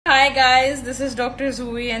Hi guys, this is Dr.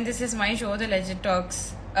 Zui and this is my show The Legend Talks.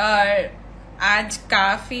 आज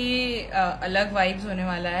काफ़ी अलग vibes होने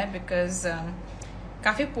वाला है because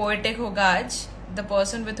काफ़ी poetic होगा आज. The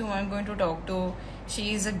person with whom I'm going to talk to, she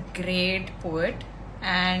is a great poet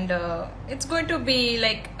and it's going to be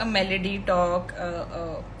like a melody talk,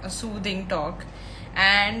 a soothing talk,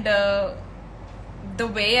 and the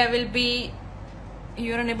way I will be.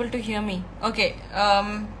 You're unable to hear me. Okay.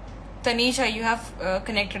 Tanisha, you have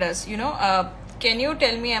connected us. Can you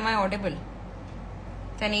tell me, am I audible?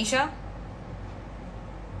 Tanisha?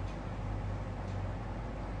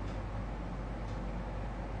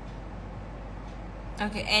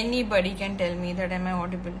 Okay, anybody can tell me that am I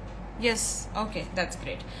audible? Yes, okay, that's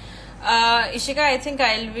great. Ishika, I think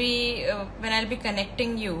I'll be, when I'll be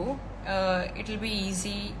connecting you, it'll be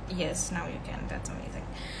easy. Yes, now you can. That's amazing.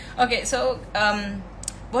 Okay, so,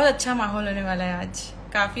 बहुत अच्छा माहौल होने वाला है आज.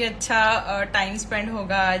 काफ़ी अच्छा time spend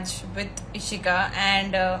होगा आज with Ishika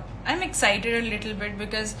and I am excited a little bit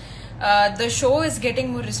because the show is getting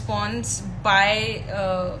more response by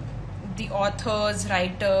the author's,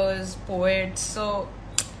 writers, poets. So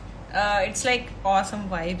it's like awesome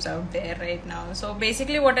vibes out there right now. So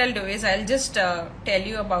basically what I'll do is I'll just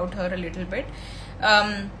tell you about her a little bit.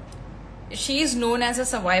 She is known as a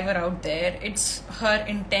survivor out there. It's her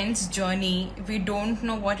intense journey. We don't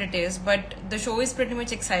know what it is, but the show is pretty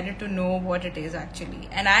much excited to know what it is actually.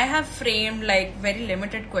 And I have framed like very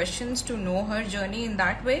limited questions to know her journey in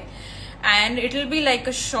that way. And it'll be like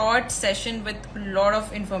a short session with a lot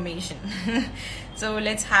of information. So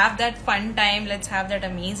let's have that fun time. Let's have that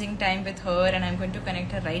amazing time with her. And I'm going to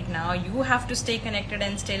connect her right now. You have to stay connected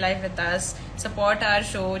and stay live with us. Support our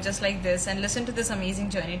show just like this and listen to this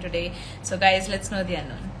amazing journey today. So guys, let's know the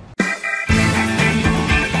unknown.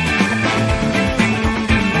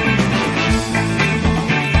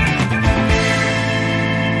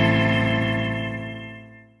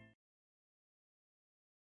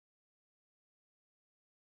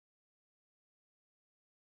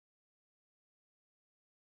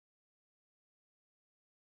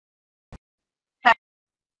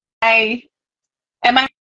 Hi. Am I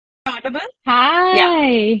audible? Yeah.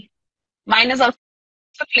 Hi. Mine is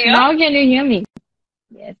also clear. Now can you hear me?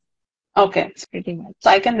 Yes, Okay. pretty much.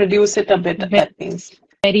 So I can reduce it a bit, Ve- that means.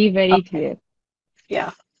 Very, very Okay. clear.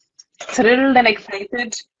 Yeah. Thrilled and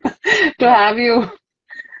excited to have you.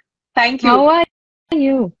 Thank How you. are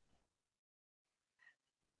you?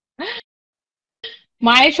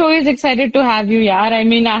 My show is excited to have you, yaar. I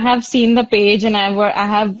mean, I have seen the page and I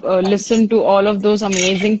have listened to all of those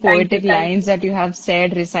amazing Thank you. poetic Thank lines you. that you have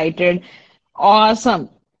said, recited. Awesome.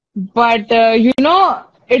 But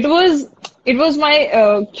it was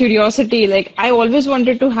my curiosity. Like I always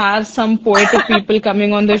wanted to have some poetic people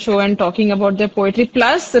coming on the show and talking about their poetry,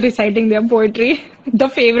 plus reciting their poetry, the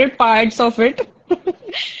favorite parts of it.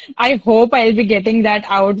 I hope I'll be getting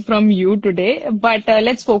that out from you today. But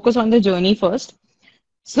let's focus on the journey first.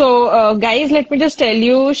 So, guys, let me just tell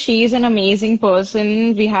you, she's an amazing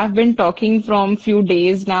person. We have been talking from few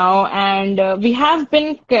days now, and we have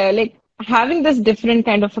been like having this different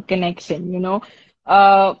kind of a connection.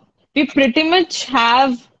 We pretty much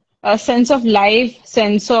have a sense of life,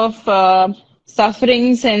 sense of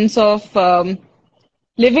suffering, sense of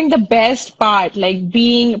living the best part, like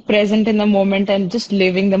being present in the moment and just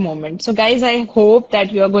living the moment. So, guys, I hope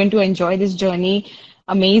that you are going to enjoy this journey,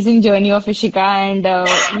 amazing journey of Ishika, and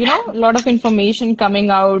a lot of information coming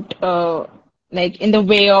out, like in the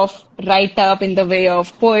way of write up, in the way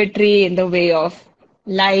of poetry, in the way of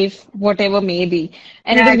life, whatever may be.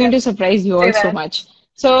 And it Yeah, is I going can to surprise you see all so that. much.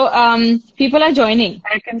 So, people are joining.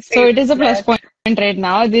 I can So see it is a plus that. point right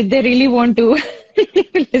now. They really want to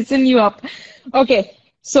listen you up. Okay,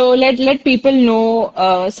 so let people know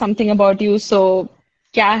something about you. So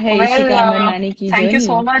क्या है Well, Ishika Amarnani की thank you journey?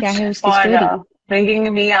 so क्या much है उसकी for story?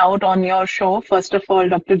 bringing me out on your show. First of all,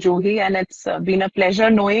 Dr. Juhi, and it's been a pleasure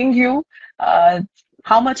knowing you.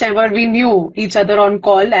 How much ever we knew each other on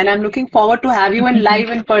call, and I'm looking forward to have you in live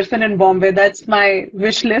in person in Bombay. That's my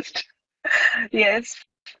wish list. Yes,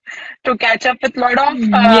 to catch up with a lot of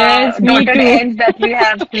Yes, me dotted too. ends that we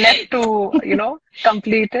have left to,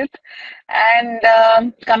 complete it.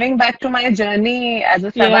 And coming back to my journey as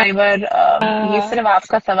a Yeah. survivor, ये सिर्फ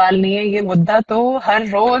आपका सवाल नहीं है, ये मुद्दा तो हर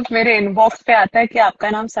रोज मेरे इनबॉक्स पे आता है कि आपका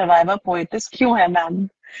नाम सर्वाइवर पोएटिस क्यों है मैम.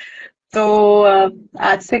 तो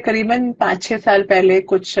आज से करीबन 5-6 साल पहले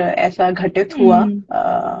कुछ ऐसा घटित हुआ.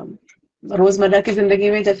 रोजमर्रा की जिंदगी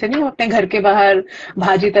में जैसे नहीं, हम अपने घर के बाहर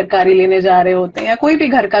भाजी तरकारी लेने जा रहे होते हैं या कोई भी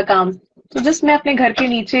घर का काम, तो जस्ट मैं अपने घर के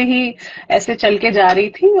नीचे ही ऐसे चल के जा रही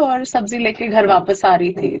थी और सब्जी लेके घर वापस आ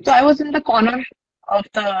रही थी. तो I was in the corner of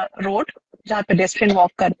the road जहाँ पेडेस्ट्रियन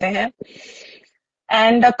वॉक करते हैं,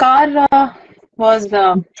 and the car was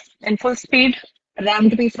in full speed,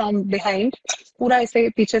 rumped me from behind, पूरा ऐसे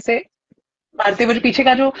पीछे से मारते हुए। पीछे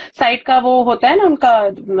का जो साइड का वो होता है ना उनका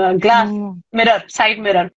ग्लास मिरर, साइड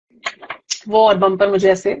मिरर, वो और बम्पर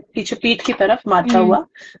मुझे ऐसे पीछे पीठ की तरफ मारता हुआ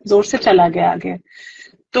जोर से चला गया आगे।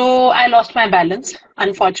 तो I lost my balance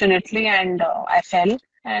unfortunately and I fail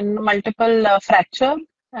and multiple fracture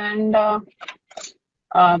and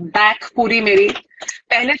back पूरी मेरी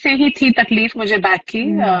पहले से ही थी तकलीफ मुझे बैक की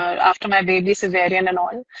after my baby caesarean and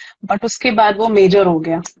all, but उसके बाद वो मेजर हो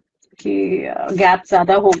गया कि गैप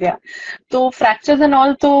ज्यादा हो गया। तो फ्रैक्चर्स एंड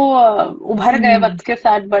ऑल तो उभर गए वक्त के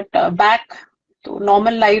साथ, बट बैक तो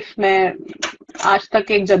नॉर्मल लाइफ में आज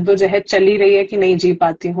तक एक जद्दोजहद चली रही है कि नहीं जी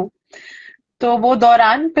पाती हूँ। तो वो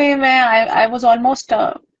दौरान पे मैं I was almost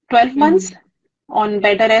 12 months on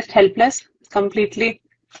bed rest, helpless completely,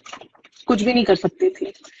 कुछ भी नहीं कर सकती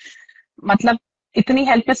थी। मतलब इतनी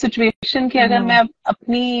हेल्पलेस सिचुएशन कि अगर मैं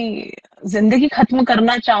अपनी जिंदगी खत्म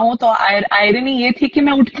करना चाहूँ तो आयरनी ये थी कि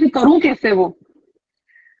मैं उठ के करूं कैसे वो।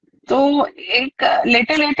 तो एक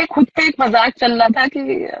लेटे लेटे खुद पे एक मजाक चल रहा था कि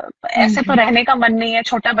ऐसे तो रहने का मन नहीं है,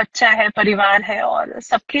 छोटा बच्चा है, परिवार है और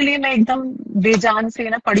सबके लिए मैं एकदम बेजान से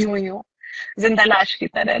ना पड़ी हुई हूँ, जिंदा लाश की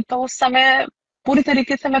तरह। तो उस समय पूरी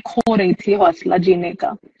तरीके से मैं खो रही थी हौसला जीने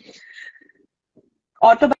का।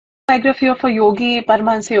 ऑटोबायोग्राफी ऑफ योगी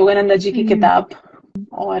परमहंस योगानंद जी की किताब,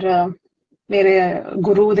 और मेरे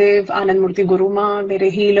गुरुदेव आनंद मूर्ति गुरु माँ, मेरे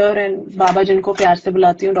हीलर एंड बाबा जिनको प्यार से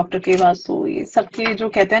बुलाती हूँ, डॉक्टर के वासु, ये सबके जो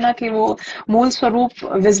कहते हैं ना कि वो मूल स्वरूप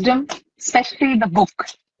wisdom, specially the book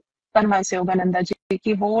Paramhans Yogananda ji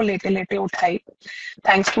की, वो लेटे लेटे उठाई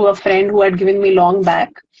thanks to a friend who had given me long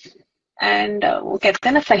back. And वो कहते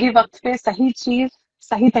हैं ना सही वक्त पे सही चीज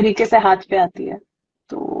सही तरीके से हाथ पे आती है।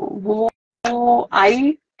 तो वो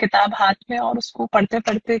आई किताब हाथ में, और उसको पढ़ते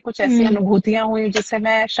पढ़ते कुछ ऐसी अनुभूतियां हुई जिसे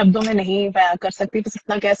मैं शब्दों में नहीं बयां कर सकती। बस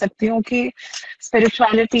इतना कह सकती हूँ कि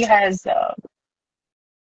spirituality has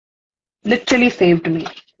literally saved me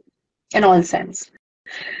in all sense.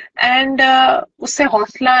 And उससे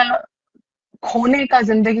हौसला खोने का,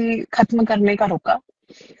 जिंदगी खत्म करने का रुका।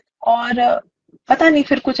 और पता नहीं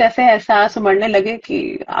फिर कुछ ऐसे एहसास उमड़ने लगे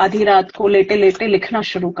कि आधी रात को लेटे लेटे लिखना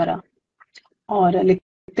शुरू करा। और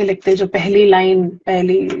लिखते लिखते जो पहली लाइन,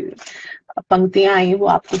 पहली पंक्तियां आई वो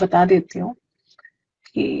आपको बता देती हूँ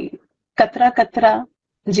कि कतरा कतरा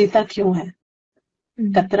जीता क्यों है,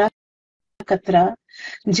 कतरा कतरा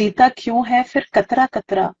जीता क्यों है, फिर कतरा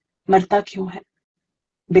कतरा मरता क्यों है,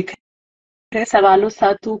 बिखरे सवालों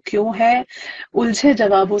सा तू क्यों है, उलझे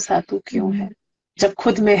जवाबों सा तू क्यों है, जब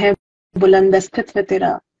खुद में है बुलंद अस्तित्व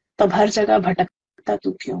तेरा, तब हर जगह भटकता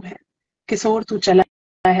तू क्यों है, किस ओर तू चला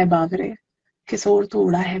है बावरे, किस ओर तू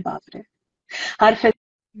उड़ा है बावरे। हर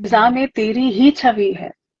फिजा में तेरी ही छवि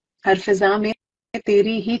है, हर फिजा में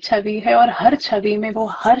तेरी ही छवि है, और हर छवि में वो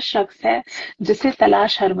हर शख्स है जिसे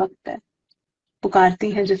तलाश हर वक्त है,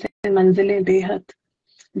 पुकारती है जिसे मंजिलें बेहद,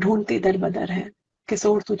 ढूंढती दर बदर है, किस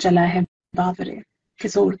ओर तू चला है बावरे,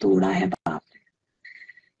 किस ओर तू उड़ा है बावरे।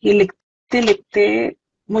 ये लिखते लिखते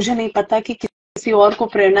मुझे नहीं पता कि किसी और को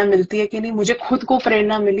प्रेरणा मिलती है कि नहीं, मुझे खुद को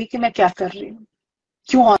प्रेरणा मिली कि मैं क्या कर रही हूँ,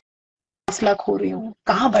 क्यों हौसला खो रही हूँ,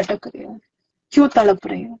 कहाँ भटक रही हूँ, क्यों तड़प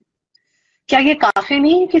रही हूँ। क्या ये काफी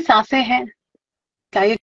नहीं कि सांसें हैं, क्या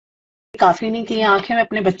ये काफी नहीं कि ये आंखें मैं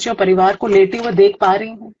अपने बच्चे और परिवार को लेटे हुए देख पा रही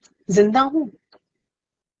हूँ, जिंदा हूँ।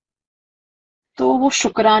 तो वो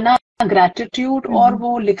शुक्राना, ग्रैटिट्यूड और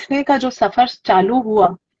वो लिखने का जो सफर चालू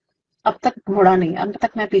हुआ, अब तक मुड़ा नहीं, अब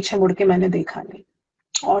तक मैं पीछे मुड़ के मैंने देखा नहीं,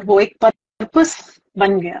 और वो एक पर्पस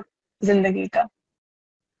बन गया जिंदगी का।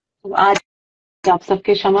 तो आज आप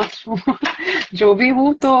सबके समक्ष हूँ जो भी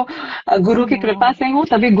हूँ तो गुरु की कृपा से हूँ,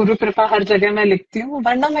 तभी गुरु कृपा हर जगह मैं लिखती हूँ,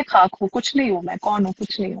 वरना मैं खाक हूँ, कुछ नहीं हूँ, मैं कौन हूँ,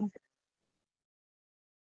 कुछ नहीं हूँ।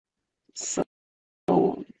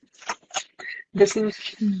 So, this is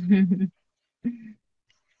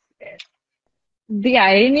The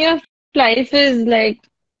irony of life is like,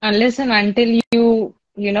 unless and until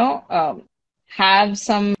you know, have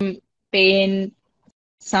some pain,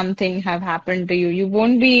 something have happened to you, you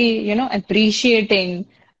won't be, appreciating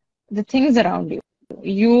the things around you.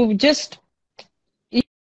 You just,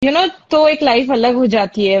 तो एक life अलग हो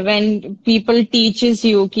जाती है when people teaches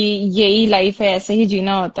you कि यही life है, ऐसे ही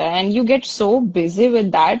जीना होता है, and you get so busy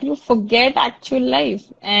with that you forget actual life,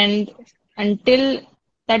 and until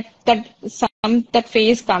that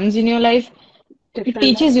phase comes in your life, it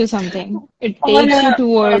teaches you something. It और takes you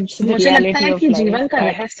towards the मुझे लगता reality है of कि life, जीवन का that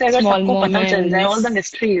रहस्य अगर small सबको पता चल जाए, ऑल द moments.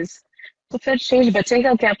 मिस्ट्रीज, तो फिर शेष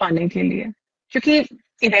बचेगा क्या पाने के लिए। क्योंकि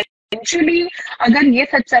इवेंचुअली अगर ये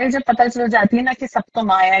सच्चाई जब पता चल जाती है ना कि सब तो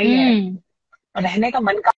माया ही है, रहने का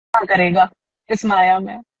मन कहाँ करेगा, इस माया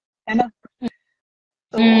में, है ना?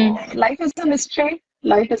 तो Hmm. Life is a mystery,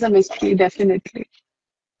 life is a mystery definitely.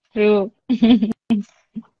 True.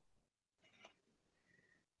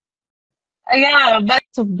 Yeah, but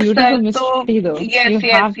It's a beautiful तो mystery though. yes, You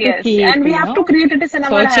yes, have to yes, keep, and we have to create it in our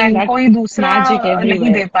searching hand. that कोई दूसरा magic नहीं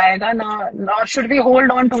everywhere. दे पाएगा ना. Nor should we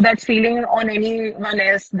hold on to that feeling on anyone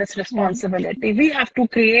else, this Yeah. responsibility. We have to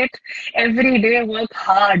create every day, work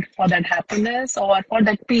hard for that happiness or for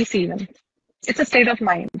that peace even. It's a state of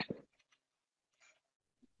mind.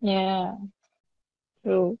 Yeah.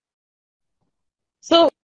 True. So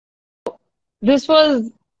this was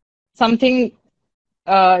something,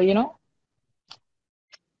 you know,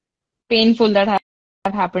 painful that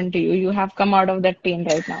have happened to you. You have come out of that pain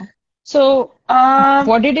right now. So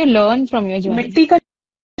what did you learn from your journey? मिट्टी का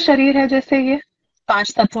शरीर है जैसे ये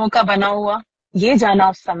 5 तत्वों का बना हुआ, ये जाना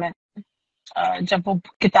उस समय जब वो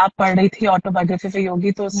किताब पढ़ रही थी ऑटोबायोग्राफी पे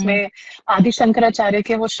योगी, तो उसमें आदि शंकराचार्य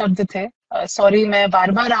के वो शब्द थे. सॉरी, मैं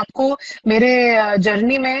बार बार आपको मेरे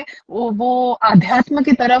जर्नी में वो आध्यात्म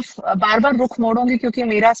की तरफ बार बार रुख मोड़ूंगी क्योंकि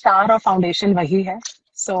मेरा सार और फाउंडेशन वही है.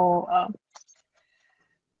 सो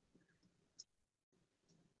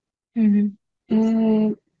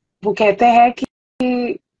वो कहते हैं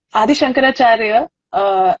कि आदि शंकराचार्य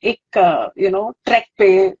एक ट्रैक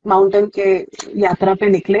पे, माउंटेन के यात्रा पे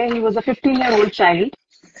निकले. He was a 15-year-old child.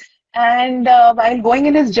 And while going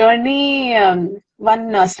in his journey,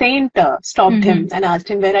 one saint stopped him and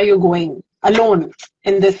asked him, "Where are you going alone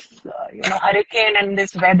in this, hurricane and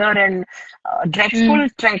this weather and dreadful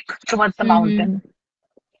trek towards the mountain?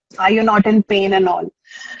 Are you not in pain and all?"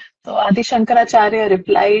 तो आदि Shankaracharya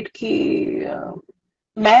replied कि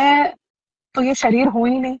मैं तो ये शरीर हूं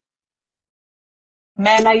ही नहीं,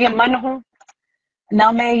 मैं ना ये मन हूं,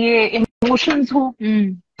 ना मैं ये इमोशंस हूं.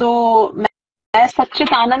 तो मैं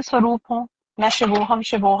सच्चित आनंद स्वरूप हूँ, मैं शिवोहम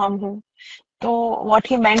शिवोहम हूँ. तो what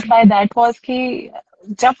he meant by that was कि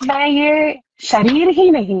जब मैं ये शरीर ही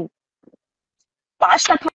नहीं, 5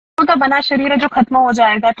 तत्वों का बना शरीर है जो खत्म हो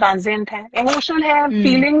जाएगा, ट्रांजिएंट है, इमोशनल है,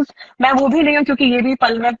 फीलिंग्स मैं वो भी नहीं हूँ क्योंकि ये भी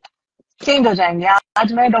पल में चेंज हो जाएंगे.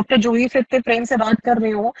 आज मैं डॉक्टर जूही से इतने प्रेम से बात कर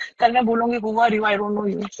रही हूँ, कल मैं बोलूंगी who are you, I don't know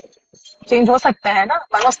you. Change हो सकता है ना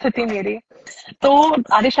मनोस्थिति मेरी. तो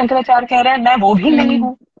आदि शंकराचार्य कह रहे हैं मैं वो भी नहीं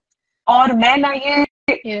हूँ और मैं ना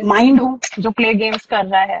ये माइंड हूँ जो प्ले गेम्स कर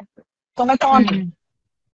रहा है. तो मैं कौन हूँ?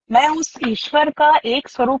 मैं उस ईश्वर का एक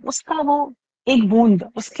स्वरूप, उसका वो एक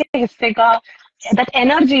बूंद, उसके हिस्से का, दैट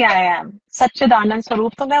एनर्जी आई एम, सच्चिदानंद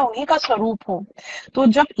स्वरूप. तो मैं उन्हीं का स्वरूप हूँ. तो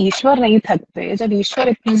जब ईश्वर नहीं थकते, जब ईश्वर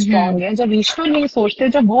इतने स्ट्रांग है, जब ईश्वर नहीं सोचते,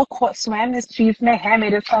 जब वो स्वयं इस चीज में है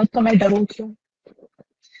मेरे साथ, तो मैं डरूं क्यों?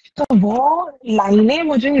 तो वो लाइनें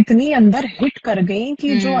मुझे इतनी अंदर हिट कर गई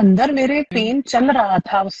कि जो अंदर मेरे पेन चल रहा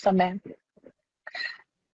था उस समय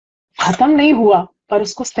खत्म नहीं हुआ, पर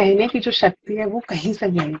उसको सहने की जो शक्ति है वो कहीं से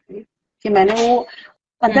मिली थी. कि मैंने वो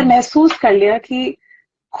अंदर महसूस कर लिया कि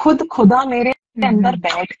खुद खुदा मेरे अंदर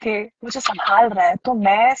बैठ के मुझे संभाल रहा है, तो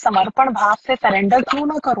मैं समर्पण भाव से सरेंडर क्यों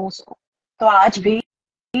ना करूं उसको. तो आज भी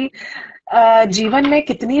जीवन में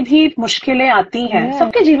कितनी भी मुश्किलें आती हैं,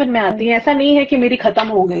 सबके जीवन में आती हैं, ऐसा नहीं है कि मेरी खत्म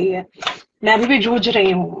हो गई है. मैं अभी भी जूझ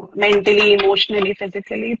रही हूँ मेंटली, इमोशनली,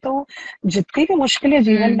 फिजिकली. तो जितनी भी मुश्किलें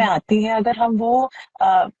जीवन में आती हैं, अगर हम वो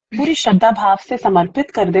पूरी श्रद्धा भाव से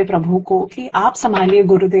समर्पित कर दे प्रभु को कि आप संभालिए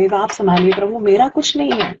गुरुदेव, आप संभालिए प्रभु, मेरा कुछ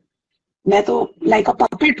नहीं है, मैं तो लाइक अ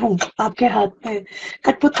पपेट हूँ आपके हाथ में,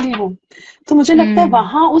 कठपुतली हूँ. तो मुझे लगता है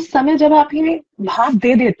वहां उस समय जब आप ये भाव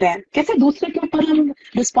दे देते हैं, कैसे दूसरे के ऊपर हम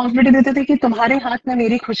रिस्पॉन्सिबिलिटी देते थे कि तुम्हारे हाथ में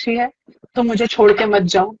मेरी खुशी है, तो मुझे छोड़ के मत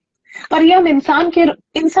जाओ. पर ये हम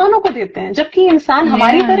इंसानों को देते हैं, जबकि इंसान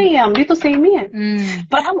हमारी तरह ही है, हम भी तो सेम ही है.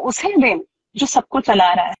 पर हम उसे दें जो सबको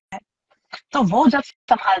चला रहा है. तो वो जब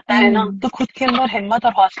संभालता है ना, तो खुद के अंदर हिम्मत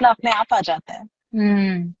और हौसला अपने आप आ जाता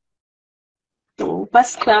है. तो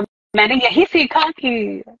बस मैंने यही सीखा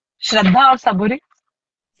कि श्रद्धा और सबूरी.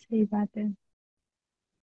 सही बात है.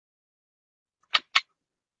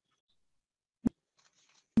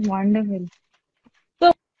 वंडरफुल.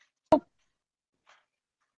 तो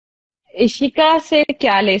इशिका से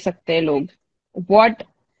क्या ले सकते हैं लोग? What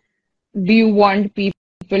do you want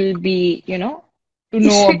people be, to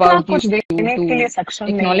know about you, कुछ देने के लिए to सक्षम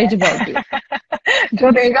acknowledge नहीं about you? है.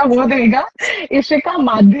 जो देगा वो देगा. इशिका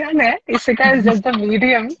माध्यम है, Ishika is just the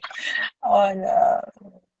medium. और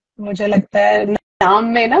मुझे लगता है नाम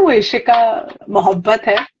में ना वो इशिका मोहब्बत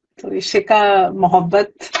है. तो इशिका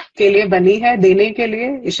मोहब्बत के लिए बनी है, देने के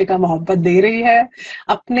लिए. इशिका मोहब्बत दे रही है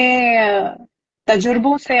अपने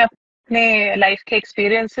तजुर्बों से, अपने लाइफ के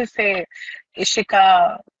एक्सपीरियंसेस से. इशिका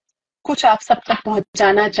कुछ आप सब तक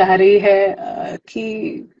पहुंचाना चाह रही है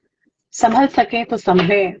कि संभल सके तो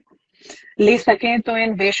संभले, ले सके तो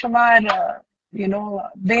इन बेशुमार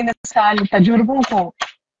बेमिसाल तजुर्बों को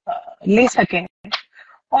ले सकें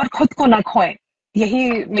और खुद को न खोएं,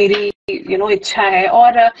 यही मेरी इच्छा है।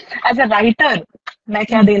 और एज अ राइटर मैं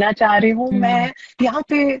क्या देना चाह रही हूँ, मैं यहाँ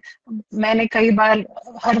पे मैंने कई बार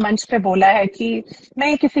हर मंच पे बोला है कि मैं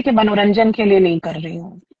ये किसी के मनोरंजन के लिए नहीं कर रही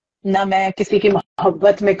हूँ, ना मैं किसी की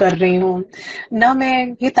मोहब्बत में कर रही हूँ, ना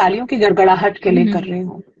मैं ये तालियों की गड़गड़ाहट के लिए कर रही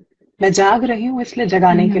हूँ। मैं जाग रही हूँ इसलिए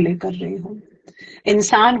जगाने के लिए कर रही हूँ,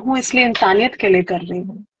 इंसान हूँ इसलिए इंसानियत के लिए कर रही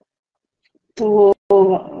हूँ।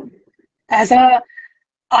 तो एज अ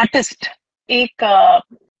आर्टिस्ट, एक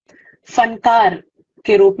फनकार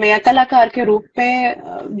के रूप में या कलाकार के रूप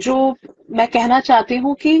में जो मैं कहना चाहती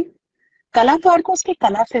हूँ कि कलाकार को उसकी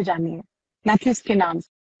कला से जानिए, ना कि उसके नाम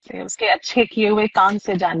से, उसके अच्छे किए हुए काम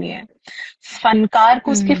से जानिए। फनकार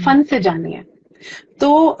को उसके फन से जानिए।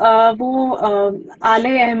 तो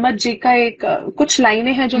आले अहमद जी का एक कुछ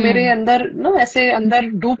लाइनें हैं जो मेरे अंदर ऐसे अंदर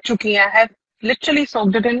डूब चुकी हैं। है literally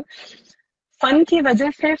soaked it in. Fun की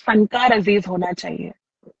वजह से फनकार अजीज होना चाहिए,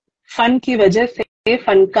 फन की वजह से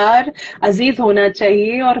फनकार अजीज होना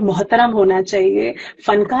चाहिए और मोहतरम होना चाहिए,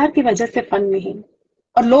 फनकार की वजह से फन नहीं।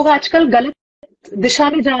 और लोग आजकल गलत दिशा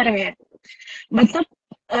में जा रहे हैं। मतलब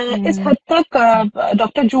इस हद तक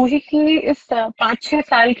डॉक्टर जूही की इस 5-6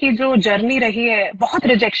 साल की जो जर्नी रही है, बहुत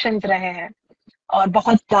रिजेक्शंस रहे हैं और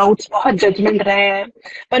बहुत डाउट्स, बहुत जजमेंट रहे हैं,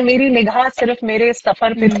 पर मेरी निगाह सिर्फ मेरे इस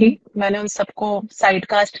सफर पे थी। मैंने उन सबको साइड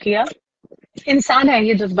कास्ट किया। इंसान है,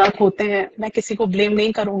 ये जज्बात होते हैं, मैं किसी को ब्लेम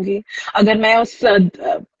नहीं करूंगी। अगर मैं उस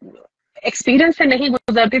एक्सपीरियंस से नहीं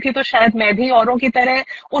गुजरती थी तो शायद मैं भी औरों की तरह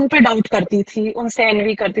उन पे डाउट करती थी, उनसे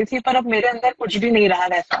एनवी करती थी, पर अब मेरे अंदर कुछ भी नहीं रहा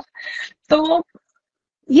वैसा। तो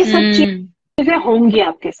ये सब चीजें होंगी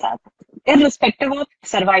आपके साथ, इररिस्पेक्टिव ऑफ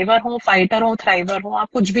सर्वाइवर हो, फाइटर हो, थ्राइवर हो, आप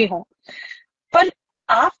कुछ भी हो। पर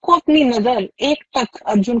आपको अपनी नजर एक टक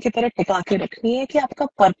अर्जुन की तरह टिका के रखनी है कि आपका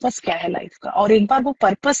पर्पस क्या है लाइफ का। और एक बार वो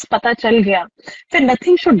पर्पस पता चल गया, फिर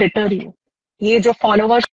नथिंग शुड डिटर यू। ये जो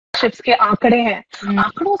फॉलोवरशिप्स के आंकड़े हैं,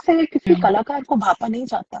 आंकड़ों से किसी कलाकार को भापा नहीं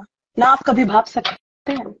जाता, ना आप कभी भाप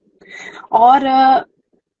सकते हैं। और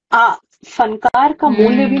फनकार का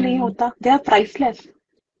मूल्य भी नहीं होता, दे आर प्राइसलेस।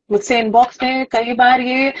 मुझसे इनबॉक्स में कई बार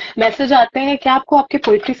ये मैसेज आते हैं कि आपको आपके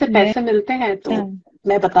पोइट्री से पैसे मिलते हैं। तो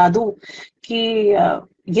मैं बता दूं कि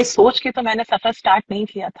ये सोच के तो मैंने सफर स्टार्ट नहीं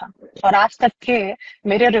किया था, और आज तक के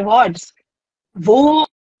मेरे रिवॉर्ड्स वो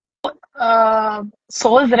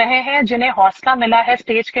सोल्स रहे हैं जिन्हें हौसला मिला है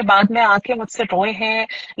स्टेज के बाद में आके मुझसे रोए हैं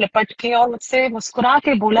लिपट के, और मुझसे मुस्कुरा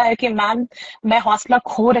के बोला है कि मैम मैं हौसला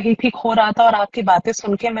खो रही थी, खो रहा था, और आपकी बातें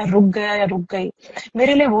सुन के मैं रुक गया या रुक गई।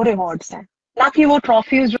 मेरे लिए वो रिवॉर्ड्स हैं, ना कि वो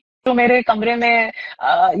ट्रॉफीज जो मेरे कमरे में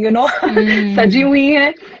सजी हुई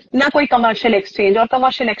है, ना कोई कमर्शियल एक्सचेंज। और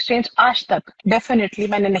कमर्शियल एक्सचेंज आज तक डेफिनेटली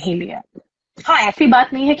मैंने नहीं लिया। हाँ, ऐसी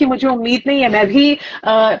बात नहीं है कि मुझे उम्मीद नहीं है, मैं भी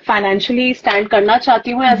फाइनेंशियली स्टैंड करना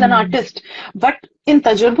चाहती हूँ as an artist, but in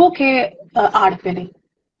तजुर्बों के आड़ पे नहीं,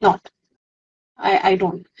 नॉट, आई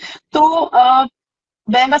डोंट। तो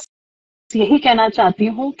मैं बस यही कहना चाहती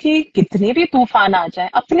हूँ कि कितने भी तूफान आ जाए,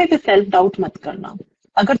 अपने पे सेल्फ डाउट मत करना।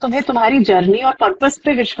 अगर तुम्हें तुम्हारी जर्नी और पर्पस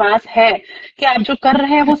पे विश्वास है कि आप जो कर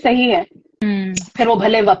रहे हैं वो सही है, फिर वो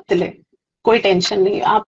भले वक्त ले, कोई टेंशन नहीं,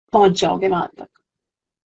 आप पहुंच जाओगे वहां तक।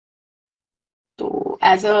 तो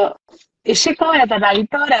as a Ishika, as a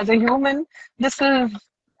writer, as a human, this is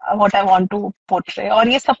what I want to portray. और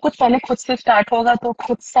ये सब कुछ पहले खुद से स्टार्ट होगा, तो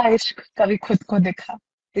खुद सा इश्क कभी खुद को दिखा,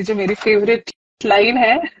 ये जो मेरी फेवरेट लाइन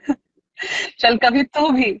है। चल कभी तू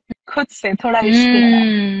भी खुद से थोड़ा इश्क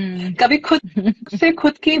लड़ा, कभी खुद से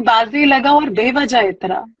खुद की बाजी लगा और बेवजह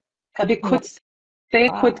इतरा, कभी खुद से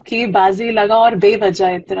खुद की बाजी लगा और बेवजह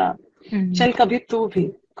इतरा, चल कभी तू भी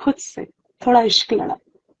खुद से थोड़ा इश्क लड़ा,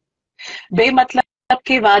 बेमतलब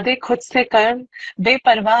के वादे खुद से कर,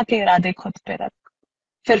 बेपरवाह के इरादे खुद पे रख,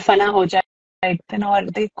 फिर फना हो जाए एक दिन और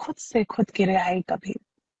दे खुद से खुद की रिहाई कभी,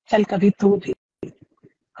 चल कभी तू भी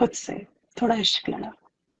खुद से थोड़ा इश्क लड़ा।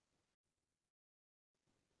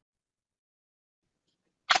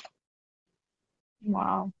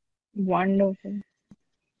 Wow. Wonderful.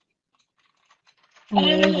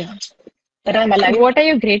 Amazing. But I'm alive, What are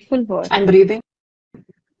you grateful for? I'm breathing,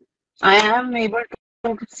 I am able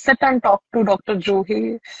to sit and talk to Dr.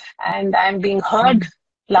 Juhi, and I'm being heard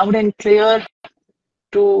loud and clear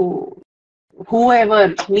to whoever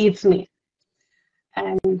needs me.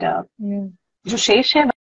 And जो शेष है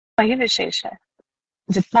वही विशेष है,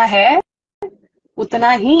 जितना है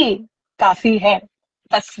उतना ही काफी है,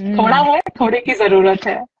 बस थोड़ा है, थोड़े की जरूरत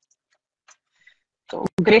है। तो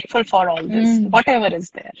grateful for all this, what ever is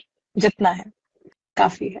there, जितना है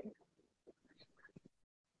काफी है।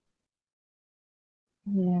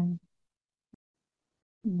 Yeah.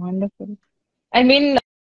 Wonderful. I mean,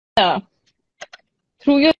 uh,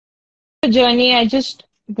 through your journey, I just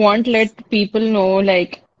want let people know,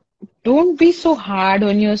 like, don't be so hard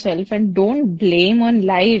on yourself and don't blame on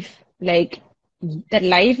life. Like, that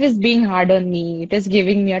life is being hard on me. It is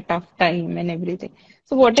giving me a tough time and everything.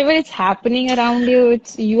 So whatever is happening around you,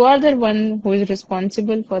 it's you are the one who is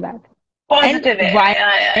responsible for that. And positive why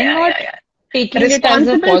है, not या taking it as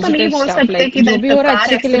a responsible तो नहीं positive बोल stuff? सकते Like, कि जो भी that हो रहा है कार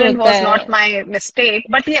अच्छे के लिए एक्सीडेंट होता वाज है. Not my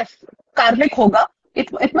mistake, but yes कार्मिक होगा.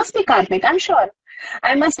 इट मस्ट बी कार्मिक, I am sure. I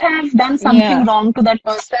must have done something Yeah. wrong to that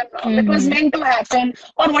person. It was Mm-hmm. meant to happen,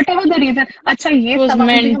 or whatever the reason. अच्छा, It ये was सवाल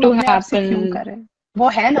भी meant हम to अपने आप से क्यों happen. करें? वो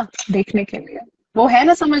है ना देखने के लिए, वो है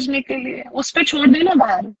ना समझने के लिए, उस पे छोड़ देना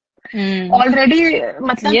बाहर. Mm. ऑलरेडी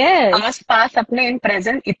मतलब Yes. आस पास अपने इन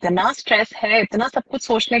प्रेजेंट इतना स्ट्रेस है, इतना सब कुछ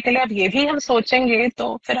सोचने के लिए. अब ये भी हम सोचेंगे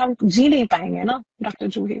तो फिर हम जी नहीं पाएंगे ना, डॉक्टर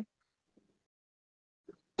जूही.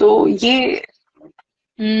 तो ये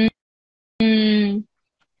Mm.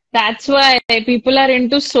 That's why people are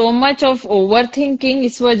into so much of overthinking.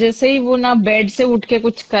 इस वजह से ही वो ना बेड से उठ के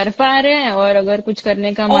कुछ कर पा रहे हैं, और अगर कुछ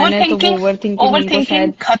करने का मन है तो वो ओवर ओवरथिंकिंग उनको थिंकिंग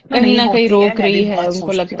शायद खत्म कहीं नहीं ना कहीं होती है. रोक मैं भी रही है. बहुत उनको सोचती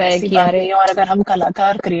हूँ, लगता है ऐसी कि बात अरे. नहीं है. और अगर हम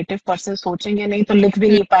कलाकार क्रिएटिव पर्सन सोचेंगे नहीं तो लिख भी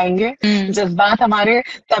नहीं पाएंगे. हम्म. जज्बात हमारे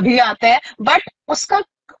तभी आते हैं, बट उसका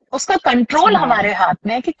उसका कंट्रोल हाँ. हमारे हाथ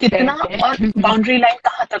में है कि कितना और बाउंड्री लाइन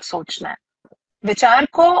कहाँ तक सोचना है. विचार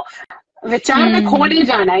को विचार में खो हम्म. नहीं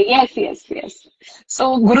जाना है. Yes yes yes.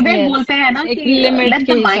 सो गुरुदेव यस. बोलते हैं ना एक कि लिमिट लेट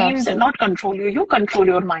के द हिसाब माइंड से. Not control you, you control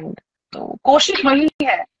your mind. तो कोशिश वही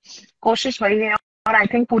है, कोशिश वही है. और आई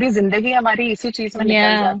थिंक पूरी जिंदगी हमारी इसी चीज में निकल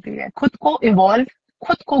या. जाती है, खुद को इवॉल्व,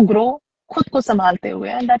 खुद को ग्रो, खुद को संभालते हुए.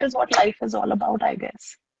 And that is what life is all about, I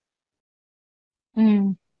guess.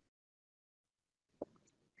 Hmm.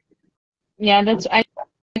 Yeah, I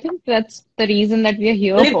think that's the reason that we are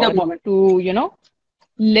here live the for, moment, to,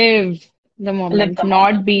 live the live moment, the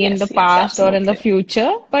not moment. be in the yes yes, past or in the absolutely.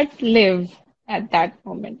 future, but live at that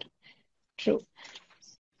moment. True.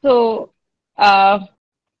 So, uh,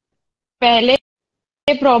 पहले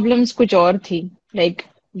problems कुछ और थी. Like,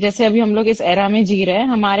 जैसे अभी हम लोग इस era में जी रहे हैं,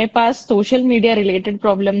 हमारे पास सोशल मीडिया रिलेटेड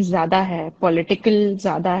प्रॉब्लम्स ज्यादा है, पॉलिटिकल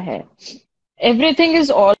ज्यादा है. Everything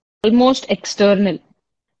is almost external.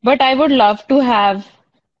 But I would love to have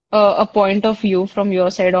a point of view from your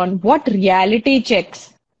side on what reality checks,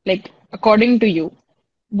 like according to you,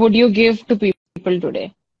 would you give to people today?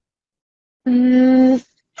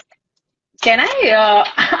 Can I?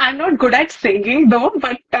 I'm not good at singing though,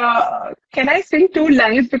 but can I sing two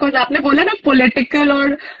lines? Because आपने बोला ना political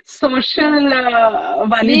और social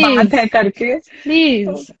वाली बात है Please, करके. तो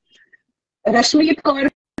please. Rashmeet Kaur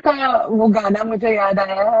का वो गाना मुझे याद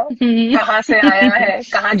आया है. Hmm. कहाँ से आया है,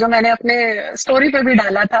 कहाँ, जो मैंने अपने स्टोरी पे भी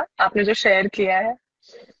डाला था, आपने जो शेयर किया है.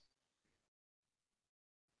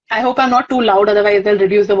 I hope I'm not too loud, otherwise they'll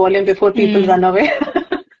reduce the volume before people Hmm. run away.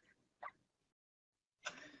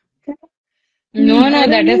 No, no,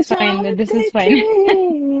 that धर्म is fine. जात This is fine. की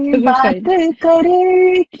This is बात fine.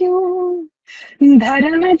 करे क्यों,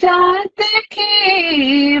 धर्म जात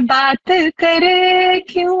की बात करे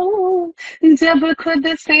क्यों, जब खुद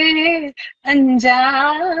से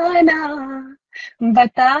अनजाना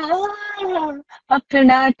बता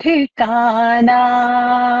अपना ठिकाना,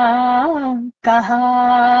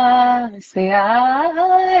 कहाँ से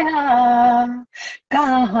आया,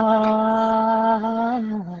 कहाँ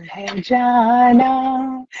है जाना.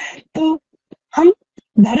 तो हम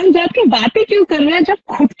धर्म जात की बातें क्यों कर रहे हैं जब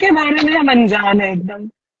खुद के बारे में हम अनजान है एकदम.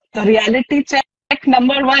 तो रियलिटी चेक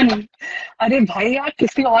नंबर 1. अरे भाई, आप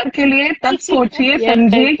किसी और के लिए तब सोचिए, Yes.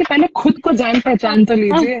 समझिए कि पहले खुद को जान पहचान तो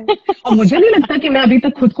लीजिए. और मुझे नहीं लगता कि मैं अभी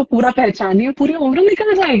तक खुद को पूरा पहचानी हूँ. पूरी उम्र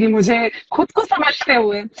निकल जाएगी मुझे खुद को समझते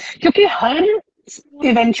हुए, क्योंकि हर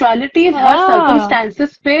इवेंचुअलिटीज, हर हाँ.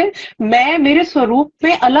 सर्कमस्टांसेस पे मैं मेरे स्वरूप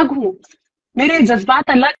में अलग हूँ, मेरे जज्बात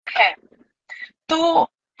अलग हैं. तो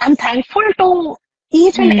I'm thankful to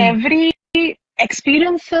each and Hmm. every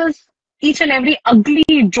experiences, each and every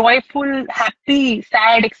ugly, joyful, happy,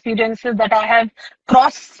 sad experiences that I have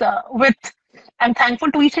crossed with. I'm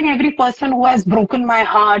thankful to each and every person who has broken my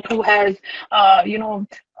heart, who has,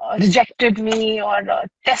 rejected me or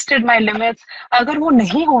tested my limits. अगर वो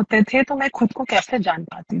नहीं होते थे तो मैं खुद को कैसे जान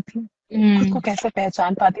पाती थी, खुद को Hmm. कैसे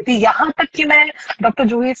पहचान पाती थी, यहाँ तक कि मैं डॉक्टर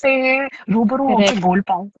जूही से रूबरू होकर Correct. बोल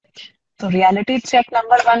पाऊं. तो रियलिटी चेक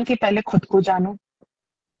नंबर 1 की पहले खुद को जानो.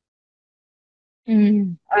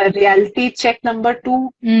 Hmm. Reality check number 2,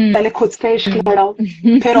 Hmm. पहले खुद से इश्क लड़ाओ,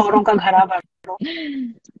 फिर औरों का घरा भरो.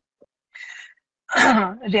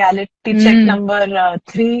 Reality check Hmm. Number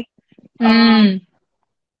 3, Hmm.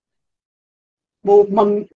 वो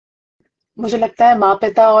मुझे लगता है माँ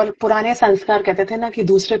पिता और पुराने संस्कार कहते थे ना कि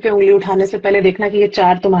दूसरे पे उंगली उठाने से पहले देखना कि ये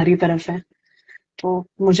 4 तुम्हारी तरफ है. तो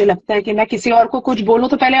मुझे लगता है कि मैं किसी और को कुछ बोलूं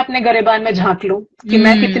तो पहले अपने गरेबान में झांक लूं कि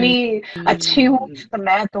मैं कितनी अच्छी हूँ, तो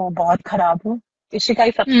मैं तो बहुत खराब हूँ। इशिका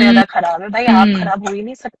ही सबसे ज्यादा खराब है भाई, आप खराब हो ही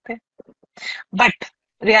नहीं सकते। बट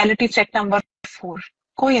रियलिटी चेक नंबर 4,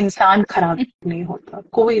 कोई इंसान खराब नहीं होता,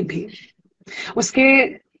 कोई भी। उसके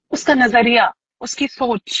उसका नजरिया, उसकी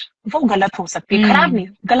सोच वो गलत हो सकती है, खराब नहीं,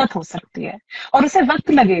 गलत हो सकती है, और उसे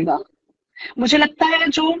वक्त लगेगा। मुझे लगता है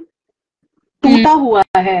जो टूटा हुआ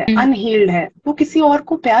है, अनहील्ड है, वो किसी और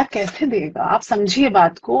को प्यार कैसे देगा? आप समझिए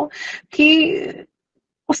बात को कि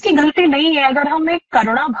उसकी गलती नहीं है। अगर हम एक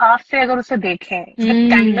करुणा भाव से अगर उसे देखें,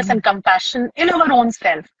 with kindness and compassion in our own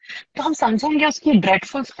self, तो हम समझेंगे उसकी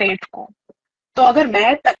ड्रेडफुल स्टेट को। तो अगर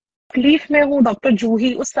मैं तकलीफ में हूँ डॉक्टर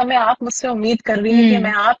जूही, उस समय आप मुझसे उम्मीद कर रही हैं कि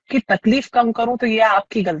मैं आपकी तकलीफ कम करूं, तो ये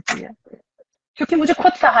आपकी गलती है, क्योंकि मुझे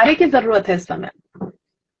खुद सहारे की जरूरत है इस समय।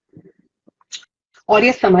 और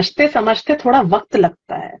ये समझते समझते थोड़ा वक्त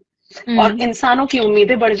लगता है, और इंसानों की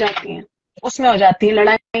उम्मीदें बढ़ जाती हैं, उसमें हो जाती है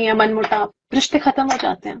लड़ाइयां, मनमुटाव, रिश्ते खत्म हो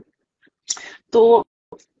जाते हैं। तो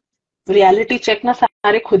रियलिटी चेक ना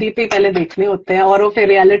सारे खुद ही पे पहले देखने होते हैं, और वो फिर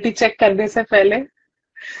रियलिटी चेक करने से पहले।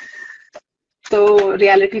 तो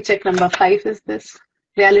reality check number 5 is this.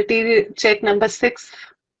 Reality check number 6,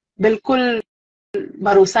 बिल्कुल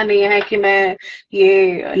भरोसा नहीं है कि मैं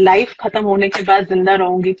ये लाइफ खत्म होने के बाद जिंदा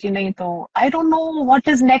रहूंगी कि नहीं। तो I don't know what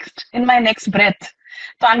is next in my next breath,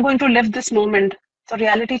 तो I am going to live this moment. तो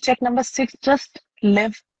reality check number 6, just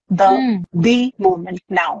live the moment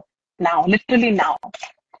now, now, literally now.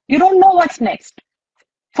 You don't know what's next.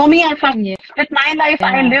 For me, I find with my life,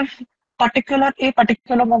 I live a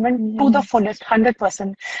particular moment to the fullest,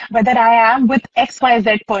 100%. Whether I am with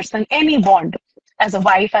XYZ person, any bond, as a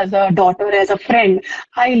wife, as a daughter, as a friend,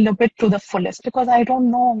 I live it to the fullest because I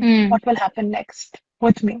don't know what will happen next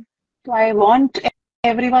with me. So I want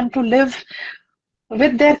everyone to live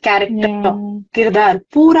with their character, किरदार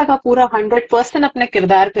पूरा का पूरा 100% अपने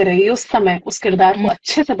किरदार पे रहिए। उस समय उस किरदार को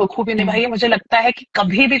अच्छे से बखूबी निभाइए। मुझे लगता है कि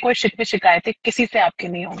कभी भी कोई शिकवे शिकायतें किसी से आपकी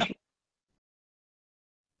नहीं होंगी।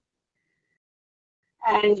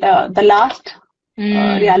 And the last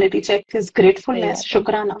reality check is gratefulness,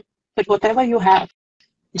 शुक्राना विद व्हाटएवर यू हैव।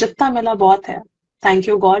 जितना मिला बहुत है। Thank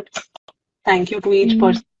you God, thank you to each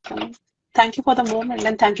person, thank you for the moment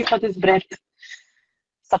and thank you for this breath.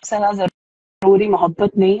 सबसे ज्यादा जरूरी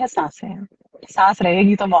मोहब्बत नहीं है, सांसें हैं। सांस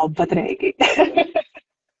रहेगी तो मोहब्बत रहेगी।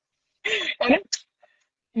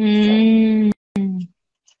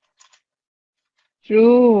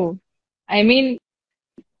 ट्रू। आई मीन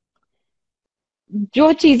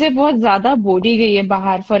जो चीजें बहुत ज्यादा बोली गई है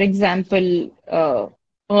बाहर, for example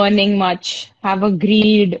earning much, have a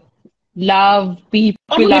grid, love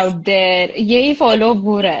people out there, यही फॉलो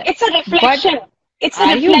हो रहा है। It's a reflection, it's a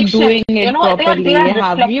Are you reflection, doing it properly? they are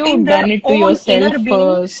Have you reflecting their done it to own yourself inner being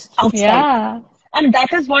first? outside. Yeah. And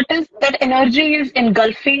that is what is, that energy is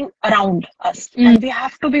engulfing around us, and we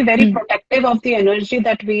have to be very protective of the energy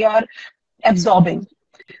that we are absorbing.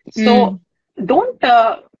 So don't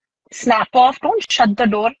snap off, don't shut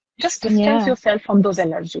the door, just distance yourself from those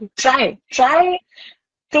energy. Try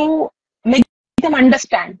to make them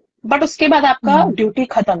understand, but उसके बाद आपका duty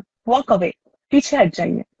खत्म, walk away, पीछे हट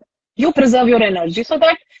जाइए। You preserve your energy so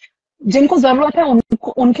that जिनको जरूरत है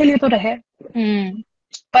उनके लिए तो रहे।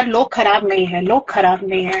 पर लोग खराब नहीं है, लोग खराब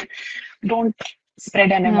नहीं है। Don't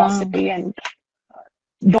spread animosity and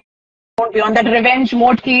don't be on that revenge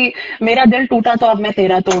mode कि मेरा दिल टूटा तो अब मैं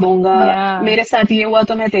तेरा तोड़ूंगा, मेरे साथ ये हुआ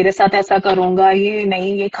तो मैं तेरे साथ ऐसा करूंगा। ये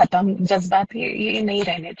नहीं, ये खत्म जज्बात, ये नहीं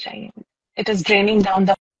रहने चाहिए। It is draining down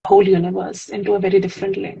the whole universe into a very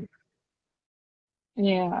different lane.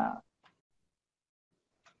 Yeah.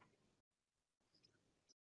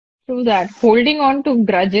 True that. Holding on to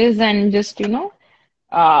grudges and just,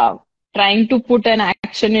 trying to put an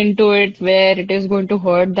action into it where it is going to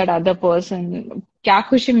hurt that other person. क्या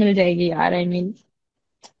खुशी मिल जाएगी यार? I mean,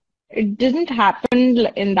 it didn't happen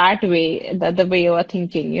in that way, the other way you are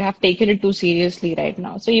thinking. You have taken it too seriously right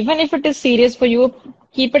now. So even if it is serious for you,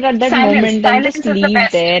 keep it at that moment and just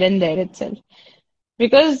leave there and there itself.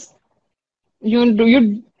 Because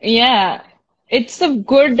it's a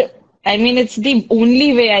good, I mean, it's the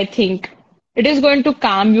only way I think. It is going to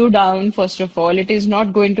calm you down, first of all. It is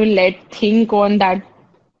not going to think on that,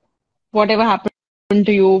 whatever happened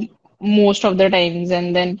to you most of the times,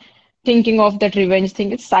 and then thinking of that revenge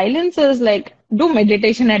thing. It's silence is like, do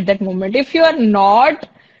meditation at that moment. If you are not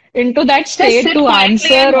into that state to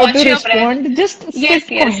answer or to respond, just sit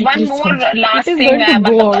quietly. One more last thing. It is going to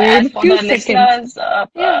go away in few seconds.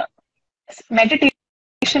 Meditation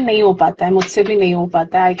नहीं हो पाता है, मुझसे भी नहीं हो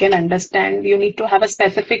पाता है। I can understand. You need to have a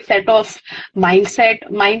specific set of mindset.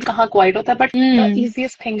 Mind कहाँ quiet होता है, but the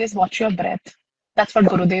easiest thing is watch your breath. That's what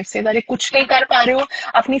गुरुदेव से, अरे कुछ नहीं कर पा रहे हो,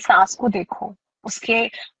 अपनी सांस को देखो, उसके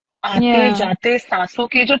आते Yeah. जाते सांसों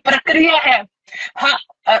की जो प्रक्रिया है। हाँ,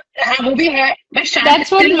 हाँ वो भी है। मैं शांत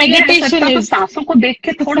That's what स्टिल नहीं रह meditation सकता, तो is. सांसों को देख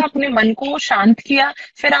के थोड़ा अपने मन को शांत किया,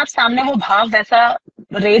 फिर आप सामने वो भाव वैसा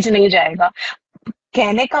रेज नहीं जाएगा।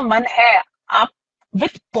 कहने का मन है, आप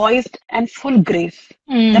with poised and full grace,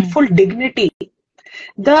 that Mm. Full dignity,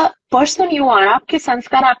 the person you are, आपके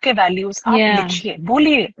संस्कार, आपके वैल्यूज, आप Yeah. लिखिए,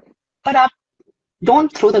 बोलिए, पर आप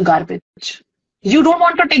don't throw the garbage. You don't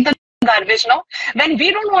want to take the garbage, no? When we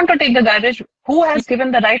don't want to take the garbage, who has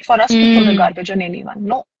given the right for us to throw the Mm. garbage on anyone?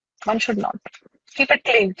 No, one should not. Keep it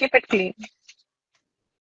clean, keep it clean.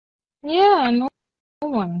 Yeah, no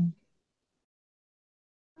one.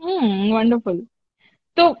 Wonderful.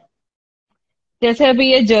 तो जैसे अभी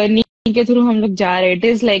ये journey के through हम लोग जा रहे हैं, it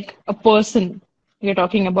is like a person, we are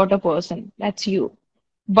talking about a person, that's you,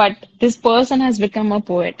 but this person has become a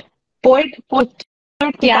poet. Poet, तो पोएट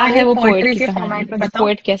की क्या है कहानी वो पोएट पोएट्री की के कहानी, फॉर्मेट में वो बताऊं?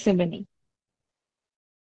 पोएट कैसे बनी?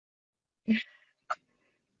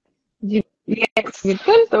 जी Yes.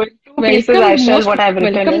 बिल्कुल, So in two pieces welcome, I shall most what I've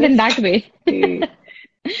written welcome in is that way.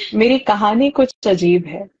 कि मेरी कहानी कुछ अजीब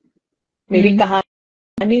है, मेरी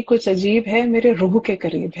कहानी कुछ अजीब है, मेरे रूह के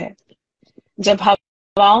करीब है। जब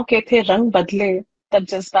हवाओं के थे रंग बदले, तब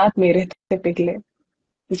जज्बात मेरे थे पिघले।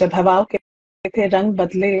 जब हवाओं के थे रंग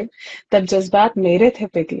बदले, तब जज्बात मेरे थे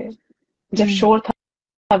पिघले। जब शोर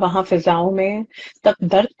था वहां फिजाओं में, तब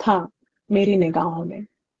दर्द था मेरी निगाहों में।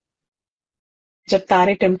 जब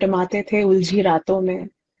तारे टिमटिमाते थे उलझी रातों में,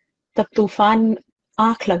 तब तूफान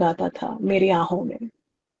आंख लगाता था मेरी आहों में।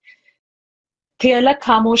 थी अलग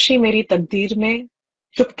खामोशी मेरी तकदीर में,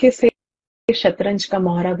 चुपके से शतरंज का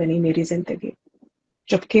मोहरा बनी मेरी जिंदगी।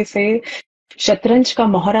 चुपके से शतरंज का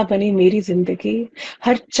मोहरा बनी मेरी जिंदगी।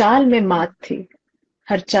 हर चाल में मात थी,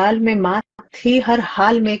 हर चाल में मात थी, हर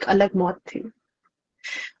हाल में एक अलग मौत थी।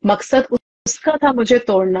 मकसद उसका था मुझे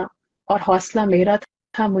तोड़ना, और हौसला मेरा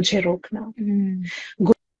था मुझे रोकना।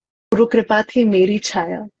 गुरु कृपा थी मेरी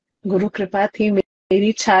छाया, गुरु कृपा थी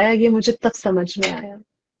मेरी छाया, ये मुझे तब समझ में आया।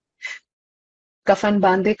 कफन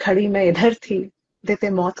बांधे खड़ी मैं इधर थी, देते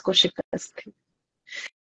मौत को शिकस्त थी।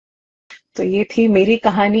 तो ये थी मेरी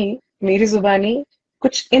कहानी, मेरी जुबानी,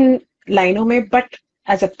 कुछ इन लाइनों में। बट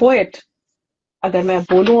एज अ पोएट, अगर मैं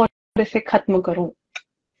बोलूं और इसे खत्म करूं,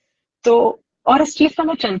 तो और इस चीज से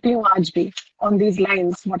मैं चलती हूँ आज भी, on these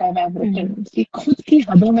lines what I have written, कि खुद की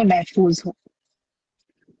हदों में महफूज हूँ।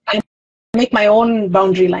 I make my own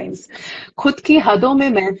boundary lines. खुद की हदों में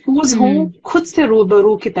महफूज हूँ, खुद से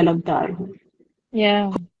रूबरू की तलबदार हूँ।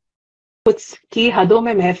 Yeah. खुद की हदों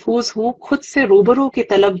में महफूज हूँ, खुद से रूबरू की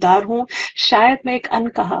तलबदार हूँ। शायद मैं एक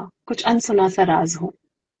अनकहा, कुछ अनसुना सा राज हूँ।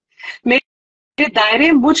 मेरे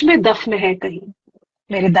दायरे मुझ में दफन है कहीं,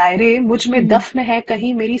 मेरे दायरे मुझ में दफन है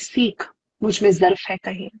कहीं, मेरी सीख मुझ में ज़र्फ है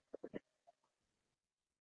कहीं।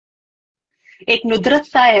 एक नुदरत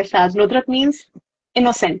सा एहसास, नुदरत मीन्स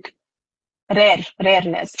इनोसेंट,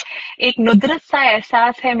 रेयरनेस। एक नुदरत सा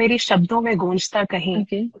एहसास है मेरी शब्दों में गूंजता कहीं।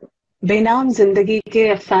 Okay. बेनाम जिंदगी के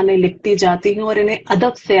अफसाने लिखती जाती हूँ और इन्हें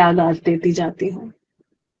अदब से आगाज देती जाती हूँ।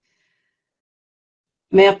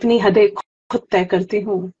 मैं अपनी हदें खुद तय करती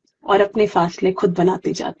हूँ और अपने फासले खुद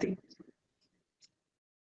बनाती जाती हूँ।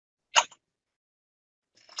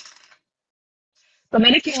 तो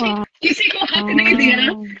मैंने किसी को हक नहीं दिया,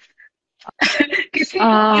 किसी को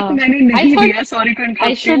हक मैंने I नहीं thought दिया, sorry to I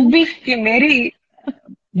interrupt should you, be. कि मेरी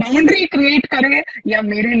बाउंड्री क्रिएट करे या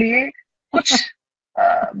मेरे लिए कुछ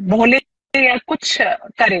बोले या कुछ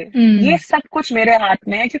करे। ये सब कुछ मेरे हाथ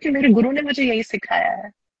में है, क्योंकि मेरे गुरु ने मुझे यही सिखाया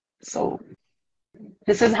है। So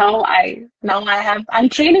this is how I now I am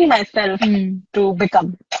training my self to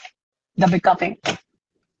become the becoming.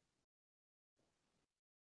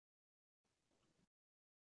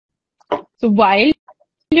 So while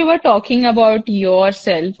you were talking about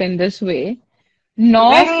yourself in this way,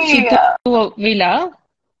 North Very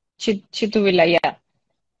Chituvilla, yeah.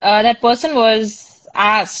 That person was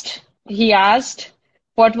asked, he asked,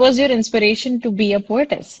 what was your inspiration to be a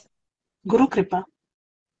poetess? Guru Kripa.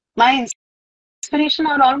 My inspiration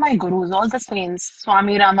are all my gurus, all the saints.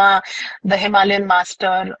 Swami Rama, the Himalayan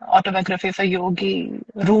master, autobiography for yogi,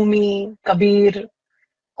 Rumi, Kabir,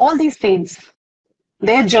 all these saints.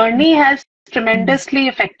 Their journey has tremendously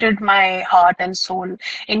affected my heart and soul.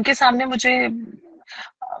 इनके सामने मुझे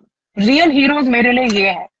real heroes मेरे लिए ये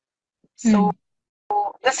है. So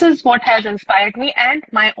this is what has inspired me and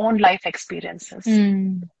my own life experiences.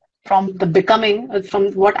 From the becoming, from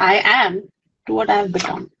what I am to what I have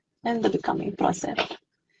become in the becoming process.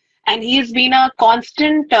 And he's been a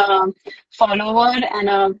constant follower and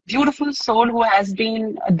a beautiful soul who has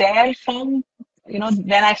been there from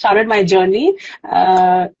when I started my journey,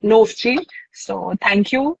 Novji. So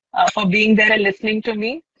thank you for being there and listening to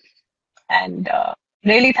me. And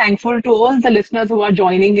really thankful to all the listeners who are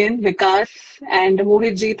joining in. Vikas and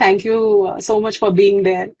Mohit ji, thank you so much for being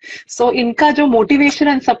there. So इनका जो motivation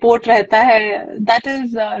and support रहता है, that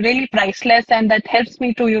is really priceless, and that helps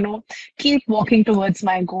me to, keep walking towards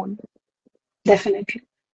my goal. Definitely.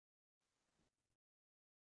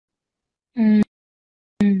 Mm.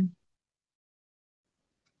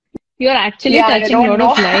 You're actually Yeah, I touching a don't lot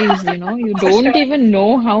of know. lives, you For don't sure. even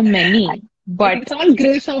know how many, but It's all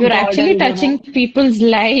grace of you're God, actually and touching people's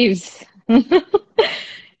lives.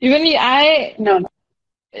 Even I, no.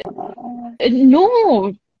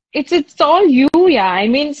 no, it's all you, yeah. I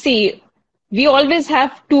mean, see, we always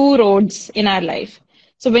have two roads in our life.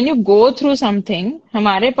 So when you go through something,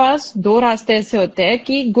 हमारे पास दो रास्ते ऐसे होते हैं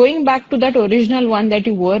कि going back to that original one that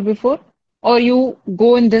you were before, or you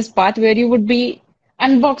go in this path where you would be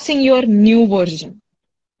unboxing your new version,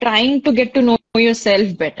 trying to get to know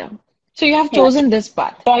yourself better. So you have Yeah. chosen this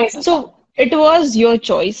path. Choice. So it was your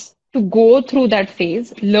choice to go through that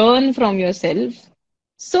phase, learn from yourself.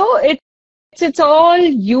 So it's all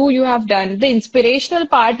you have done. The inspirational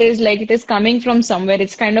part is like it is coming from somewhere.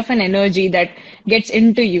 It's kind of an energy that gets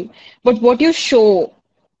into you. But what you show,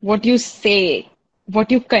 what you say,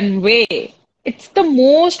 what you convey, it's the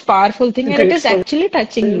most powerful thing, and it is Grateful. actually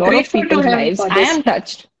touching a lot of Grateful to people's him lives. for I this. am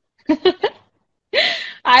touched.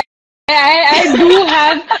 I I do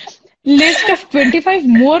have list of 25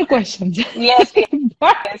 more questions. Yes,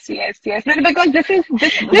 But yes. Because this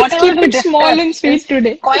let's whatever keep we it small discussed and is sweet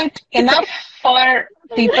today. quite enough for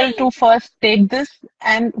people to first take this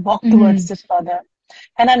and walk towards Mhm. this further.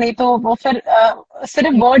 है ना? नहीं तो वो फिर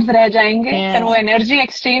सिर्फ words रह जाएंगे, फिर वो Yeah. एनर्जी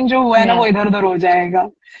एक्सचेंज जो हुआ है ना वो Yeah. इधर उधर हो जाएगा.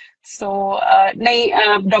 So,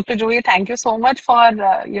 नहीं, Dr. Joey, thank you so much for,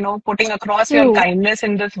 putting across your True. kindness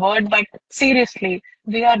in this word. But seriously,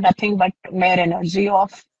 we are nothing but mere energy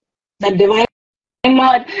of the divine.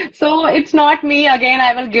 Not. So it's not me. Again,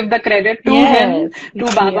 I will give the credit to him, Yes. to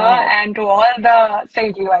We Baba, are. and to all the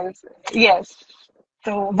saintly wives. Yes.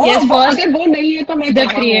 तो Yes, वो first अगर वो नहीं है तो मैं the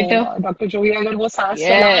कहाँ creator. हूँ डॉक्टर जोई अगर वो सांस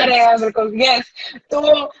चला रहे Yes. हैं बिल्कुल यस तो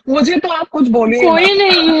मुझे तो आप कुछ बोलिए ही कोई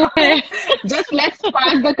नहीं है. मत just let's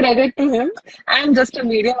pass the credit to him. I'm just a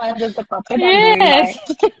medium. I'm just a puppet. I'm doing my Yes.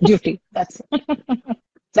 duty. That's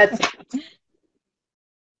it.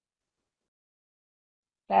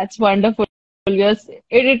 That's wonderful. Yes,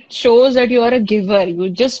 it shows that you are a giver. You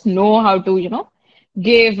just know how to,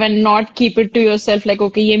 give and not keep it to yourself like,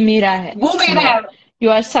 okay, ये मेरा है. वो मेरा No. है You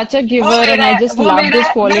are such a वो giver, and मेरा I है just वो love मेरा this है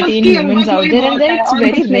मैं quality in उसकी humans हिम्मत out हुई there, and बहुत then है it's और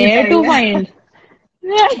very कुछ नहीं rare to चाहिए find.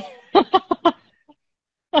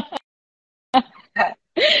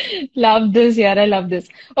 Love this, yeah, I love this.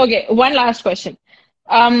 Okay, one last question.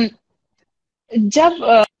 Um,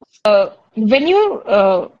 जब when you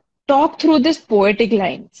talk through these poetic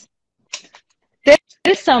lines, there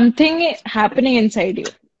is something happening inside you.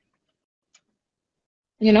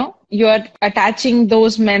 You are attaching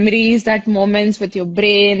those memories, that moments with your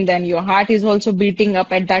brain, then your heart is also beating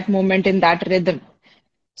up at that moment in that rhythm.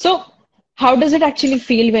 So, how does it actually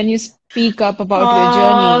feel when you speak up about your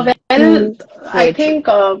journey Well, through I poetry? think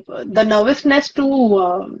the nervousness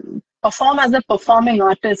to perform as a performing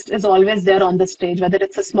artist is always there on the stage, whether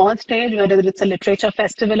it's a small stage, whether it's a literature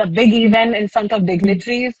festival, a big event in front of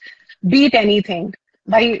dignitaries, be it anything.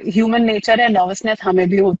 By human nature है nervousness हमें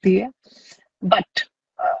भी होती है. But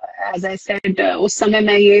as I said, उस समय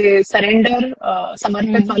मैं ये surrender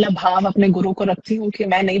समर्पित Mm. वाला भाव अपने गुरु को रखती हूँ कि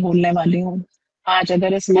मैं नहीं बोलने वाली हूँ. आज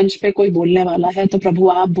अगर इस मंच पे कोई बोलने वाला है तो प्रभु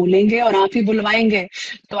आप बोलेंगे और आप ही बुलवाएंगे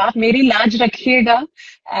तो आप मेरी लाज रखिएगा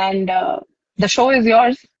and the show is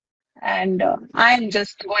yours and I am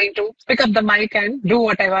just going to pick up the mic and do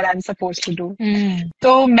what ever I am suppose to do Mm.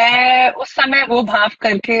 तो मैं उस समय वो भाव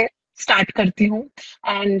करके स्टार्ट करती हूँ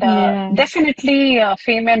and Yeah. Definitely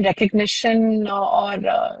fame and recognition और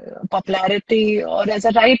पॉपुलैरिटी और as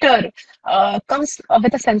a writer comes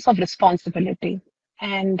with a sense of responsibility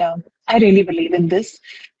and I really believe in this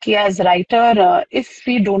कि as writer if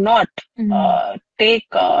we do not Mm.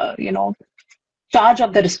 take charge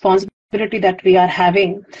of the responsibility that we are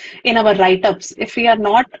having in our write-ups, if we are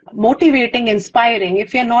not motivating, inspiring,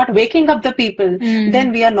 if we are not waking up the people, Mm.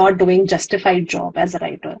 then we are not doing justified job as a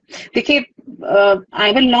writer. देखिए,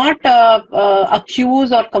 I will not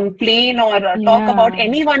accuse or complain or talk about Yeah.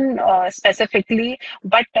 anyone specifically,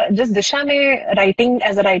 but जिस दिशा में writing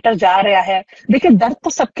as a writer जा रहा है, देखिए दर्द तो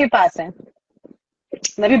सबके पास है.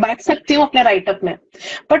 मैं भी बांट सकती हूँ अपने राइटअप में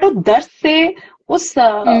बट वो दर्द से उस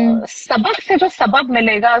सबक से जो सबक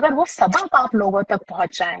मिलेगा, अगर वो सबक आप लोगों तक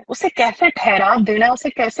पहुंचाएं, उसे कैसे ठहराव देना है, उसे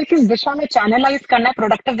कैसे किस दिशा में चैनलाइज करना है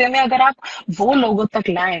प्रोडक्टिव वे में, अगर आप वो लोगों तक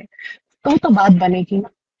लाएं तो बात बनेगी ना।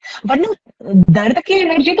 वरना दर्द की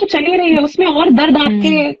एनर्जी तो चली रही है, उसमें और दर्द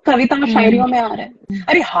आपके कविता और शायरियों में आ रहा है।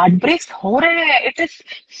 अरे हार्ट ब्रेक्स हो रहे हैं, it is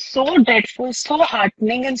so dreadful, so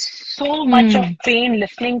heartening and so much of pen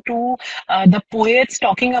listening to the poets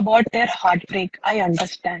talking about their heart break. I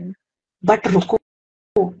understand, but रुको,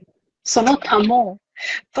 सुनो, थमो,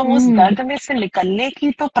 तुम उस दर्द में से निकलने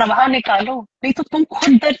की तो प्रवाह निकालो, नहीं तो तुम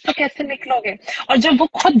खुद दर्द से कैसे निकलोगे? और जब वो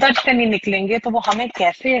खुद दर्द से नहीं निकलेंगे तो वो हमें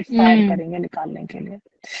कैसे इंस्पायर करेंगे निकालने के लिए?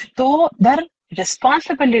 तो दर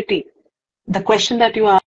responsibility, the question that you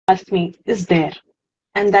asked me is there,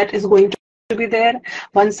 and that is going to be there.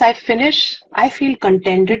 Once I finish, I feel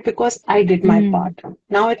contented because I did my part.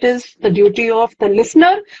 Now it is the duty of the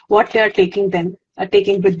listener what they are taking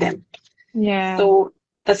with them. Yeah. So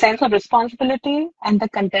the sense of responsibility and the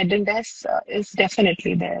contentedness is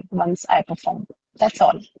definitely there once I perform. That's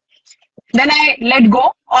all. Then I let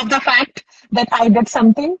go of the fact that I did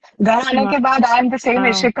something. घर आने के बाद I am the same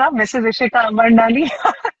Eshika, Mrs. Eshika Amarnani.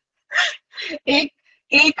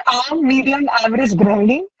 एक आम medium average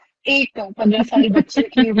गृहिणी, एक 15 साल बच्चे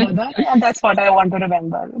की mother, and that's what I want to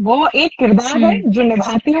remember. वो एक किरदार है जो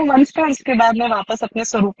निभाती हूँ मंच पे, उसके बाद मैं वापस अपने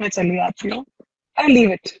स्वरूप में चली आती हूँ. I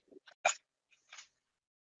leave it.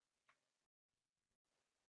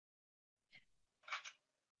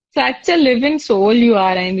 Such a living soul you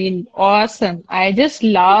are. I mean, awesome. I just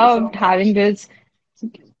loved having this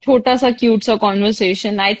chota sa cute sa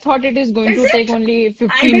conversation. I thought it is going to take only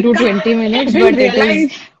 15 to 20 minutes, but it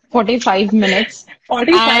is 45 minutes.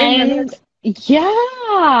 45 minutes.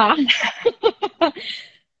 Yeah.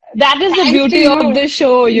 That is the beauty of the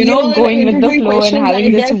show, going with the flow and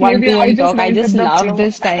having this one-to-one talk. I just love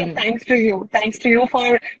this time. Thanks to you. Thanks to you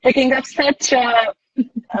for picking up such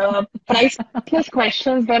priceless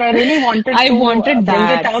questions that I really wanted to bring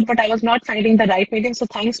it out, but I was not finding the right medium. So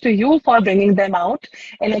thanks to you for bringing them out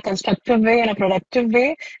in a constructive way, in a productive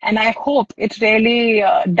way. And I hope it really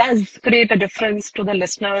does create a difference to the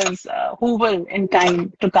listeners who will, in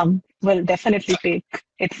time to come, will definitely take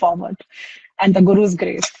it forward. And the Guru's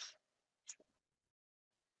grace.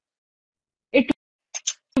 It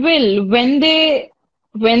will.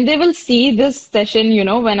 When they will see this session,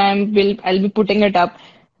 when I'll be putting it up,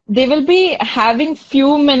 they will be having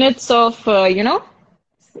few minutes of,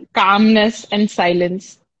 calmness and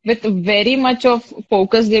silence. With very much of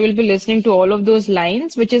focus, they will be listening to all of those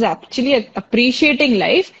lines, which is actually appreciating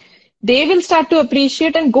life. They will start to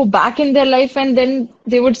appreciate and go back in their life, and then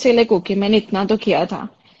they would say like, okay, मैंने इतना तो किया था.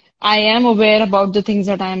 I am aware about the things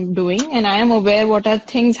that I am doing, and I am aware what are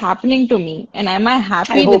things happening to me, and am I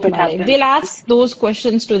happy with my life? They'll ask those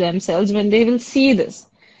questions to themselves when they will see this.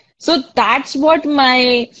 So that's what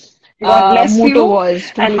my motto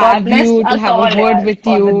was, to have you, to have a word with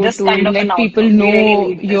you, to let people know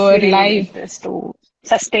your life. To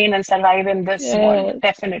sustain and survive in this world.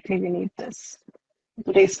 Definitely we need this.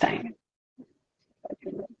 Today's time.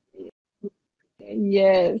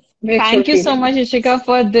 Yes. Thank you so much, Ishika,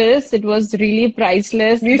 for this. It was really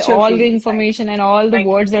priceless. All the information and all the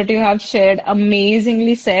words that you have shared,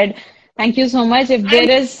 amazingly said. Thank you so much. If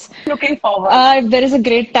there is looking forward, if there is a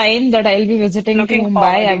great time that I'll be visiting to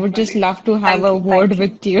Mumbai, I would just love to have a word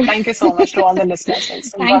with you. Thank you so much to all the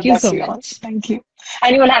listeners. Thank you so much. Thank you.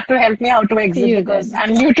 And you will have to help me how to exit because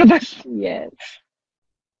I'm new to this. Yes.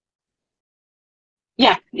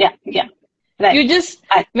 Yeah. Right. You just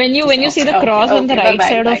when you see the cross on the right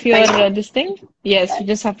side of your this thing, yes, you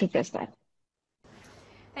just have to press that.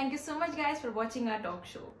 Thank you so much, guys, for watching our talk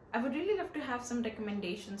show. I would really love to have some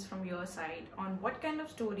recommendations from your side on what kind of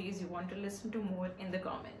stories you want to listen to more in the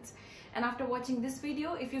comments. And after watching this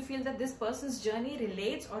video, if you feel that this person's journey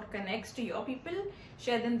relates or connects to your people,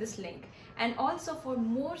 share them this link. And also, for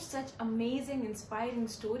more such amazing, inspiring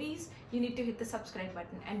stories, you need to hit the subscribe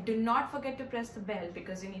button. And do not forget to press the bell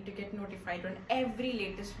because you need to get notified on every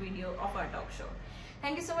latest video of our talk show.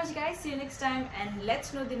 Thank you so much, guys. See you next time, and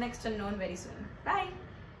let's know the next unknown very soon. Bye.